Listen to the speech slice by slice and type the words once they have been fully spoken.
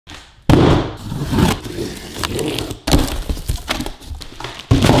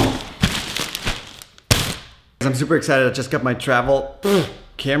I'm super excited. I just got my travel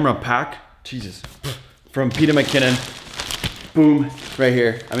camera pack. Jesus. From Peter McKinnon. Boom, right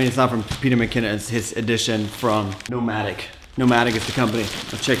here. I mean, it's not from Peter McKinnon, it's his edition from Nomadic. Nomadic is the company.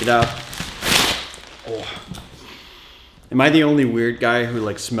 Let's check it out. Oh. Am I the only weird guy who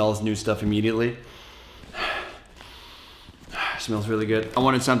like smells new stuff immediately? Smells really good. I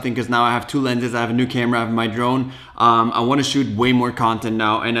wanted something because now I have 2 lenses. I have a new camera, I have my drone. I want to shoot way more content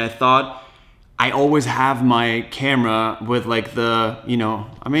now, and I thought I always have my camera with like the, you know,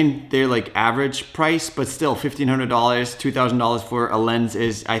 I mean, they're like average price, but still $1,500, $2,000 for a lens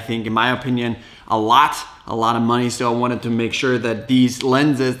is, I think, in my opinion, a lot of money. So I wanted to make sure that these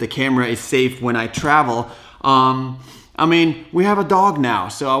lenses, the camera is safe when I travel. I mean, we have a dog now,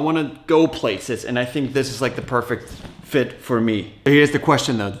 so I want to go places, and I think this is like the perfect fit for me. Here's the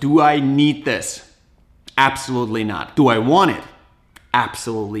question though, do I need this? Absolutely not. Do I want it?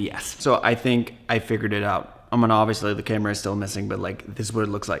 Absolutely yes. So I think I figured it out. I mean, obviously the camera is still missing, but like this is what it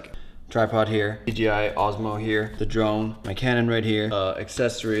looks like. Tripod here, DJI Osmo here, the drone, my Canon right here,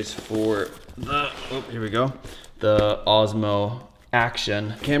 accessories for the, oh, here we go, the Osmo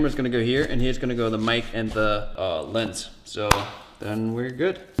Action. Camera's gonna go here, and here's gonna go the mic and the lens. So then we're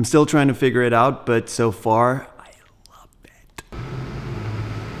good. I'm still trying to figure it out, but so far,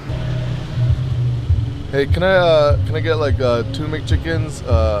 hey, can I get like 2 McChickens,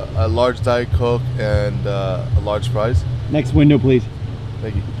 a large Diet Coke, and a large fries? Next window, please.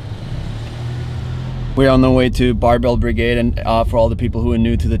 Thank you. We're on the way to Barbell Brigade, and for all the people who are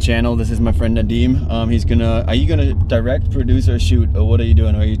new to the channel, this is my friend Nadim. He's gonna, are you gonna direct, produce, or shoot, or what are you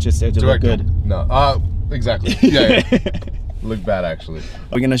doing? Or are you just there to look good? No, exactly. Yeah. Look bad actually.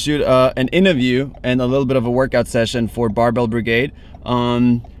 We're gonna shoot an interview and a little bit of a workout session for Barbell Brigade.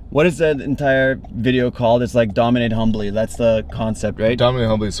 What is that entire video called? It's like Dominate Humbly. That's the concept, right? Dominate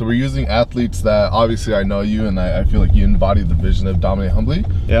Humbly. So we're using athletes that, obviously I know you, and I feel like you embody the vision of Dominate Humbly.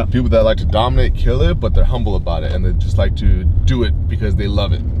 Yeah. People that like to dominate, kill it, but they're humble about it, and they just like to do it because they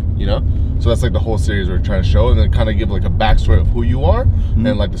love it, you know? So that's like the whole series we're trying to show, and then kind of give like a backstory of who you are,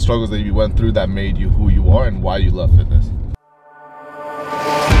 and like the struggles that you went through that made you who you are and why you love fitness.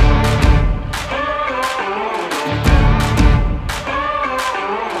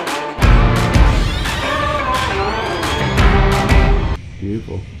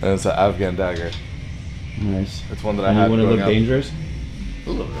 Beautiful. And it's an Afghan dagger. Nice. It's one that I had. You want to look dangerous? A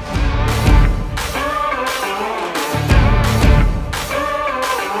little bit.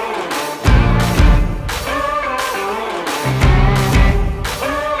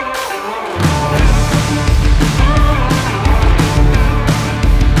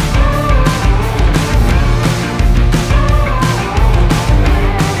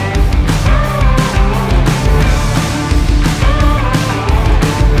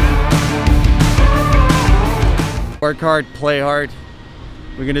 Work hard, play hard.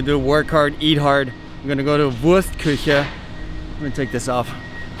 We're gonna do work hard, eat hard. We're gonna go to Wurstküche. I'm gonna take this off.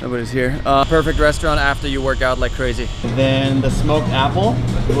 Nobody's here. Perfect restaurant after you work out like crazy. Then the smoked apple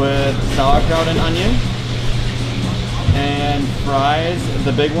with sauerkraut and onion. And fries,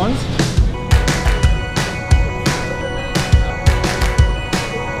 the big ones.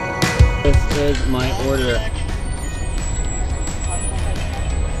 This is my order.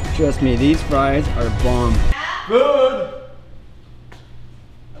 Trust me, these fries are bomb. Good!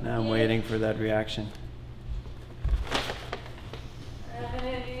 Now I'm waiting for that reaction.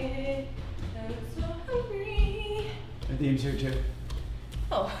 I'm so hungry. Nadim's here too.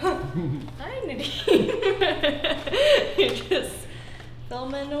 Oh, hi Nadim. You're just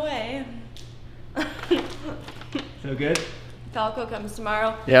filming away. So good? Falco comes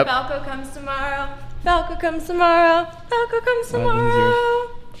tomorrow. Yep. Falco comes tomorrow. Falco comes tomorrow. Falco comes tomorrow.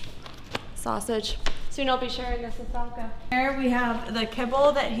 Sausage. Soon I'll be sharing this with Falco. Here we have the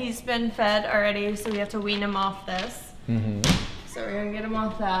kibble that he's been fed already, so we have to wean him off this. So we're gonna get him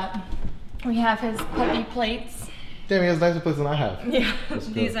off that. We have his puppy plates. Damn, he has nicer plates than I have. Yeah,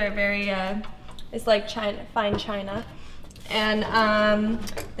 these are very, it's like china, fine china. And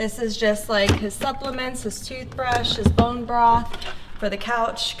this is just like his supplements, his toothbrush, his bone broth for the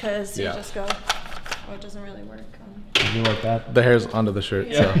couch, because you just go, oh, it doesn't really work. You like that? The hair's under the shirt.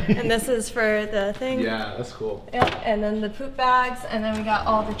 Yeah. So. And this is for the thing. Yeah, that's cool. Yep. And then the poop bags, and then we got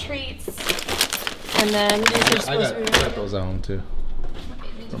all the treats. And then these are supposed to be. I got those at home too.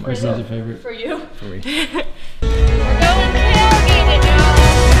 Which is your favorite? For you. For me. We're going tailgating, y'all.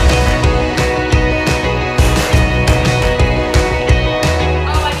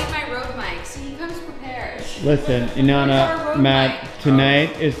 Oh, I need my road mic, so he comes prepared. Listen, Inanna, Matt,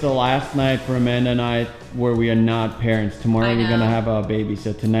 Tonight is the last night for Amanda and I where we are not parents. Tomorrow we're gonna have our baby,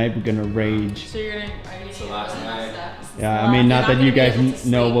 so tonight we're gonna rage. So you're gonna, It's the last night. Yeah, I mean, not that you guys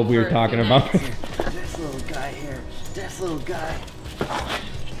know what we were talking about. This little guy here. This little guy.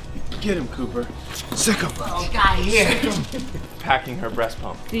 Get him, Cooper. Sick him. Little guy here. Packing her breast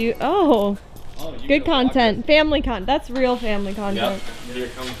pump. Do you? Oh, good content. Family content. That's real family content. Yep. Here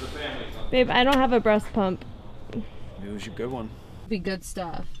comes the family. Babe, I don't have a breast pump. Maybe we should good one. Be good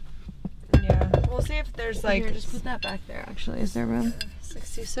stuff. Yeah. We'll see if there's like. Here, just put that back there. Actually, is there room?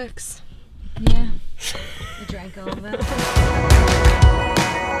 66. Yeah. I drank a little bit.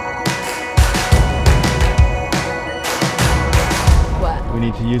 What? We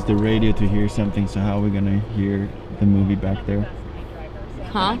need to use the radio to hear something, so how are we gonna hear the movie back there?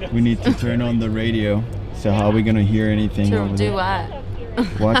 Huh? We need to turn on the radio, so how are we gonna hear anything over To do there?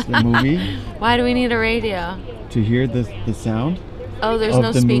 what? Watch the movie Why do we need a radio? to hear the sound. Oh, there's of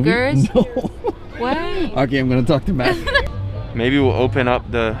no the movie? speakers? No. What? Okay, I'm gonna talk to Matt. Maybe we'll open up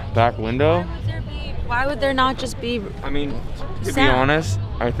the back window. Why would there not just be? I mean, to be Sound. honest,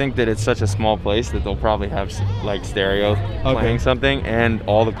 I think that it's such a small place that they'll probably have like stereo playing something, and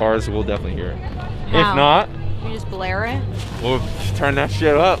all the cars will definitely hear it. How? If not, You just blare it? we'll turn that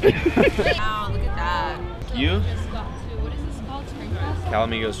shit up. Wow, look at that. You? What is this called? Springfest?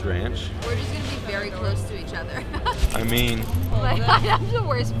 Calamigos Ranch. We're just gonna be very close to each other. I mean, Like, I have the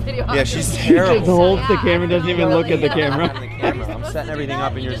worst video. yeah, she's Just terrible. holds the camera, doesn't even look at the camera. I'm setting everything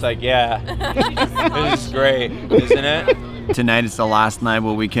up, and you're just like, yeah, this is great, isn't it? Tonight is the last night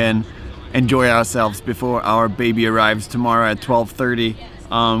where we can enjoy ourselves before our baby arrives tomorrow at 12:30.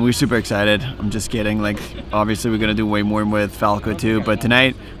 We're super excited. I'm just kidding. Like, obviously we're gonna do way more with Falco too, but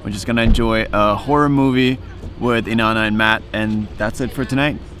tonight we're just gonna enjoy a horror movie with Inanna and Matt, and that's it for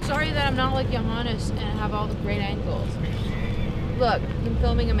tonight. Sorry that I'm not like Johannes and have all the great angles. Look, I'm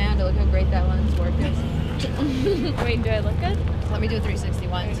filming Amanda. Look how great that lens work is. Wait, do I look good? Let me do a 360.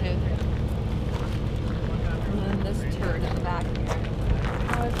 1, 2. And then this turd in the back.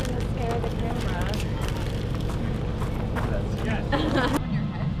 Oh, it's gonna scare the camera.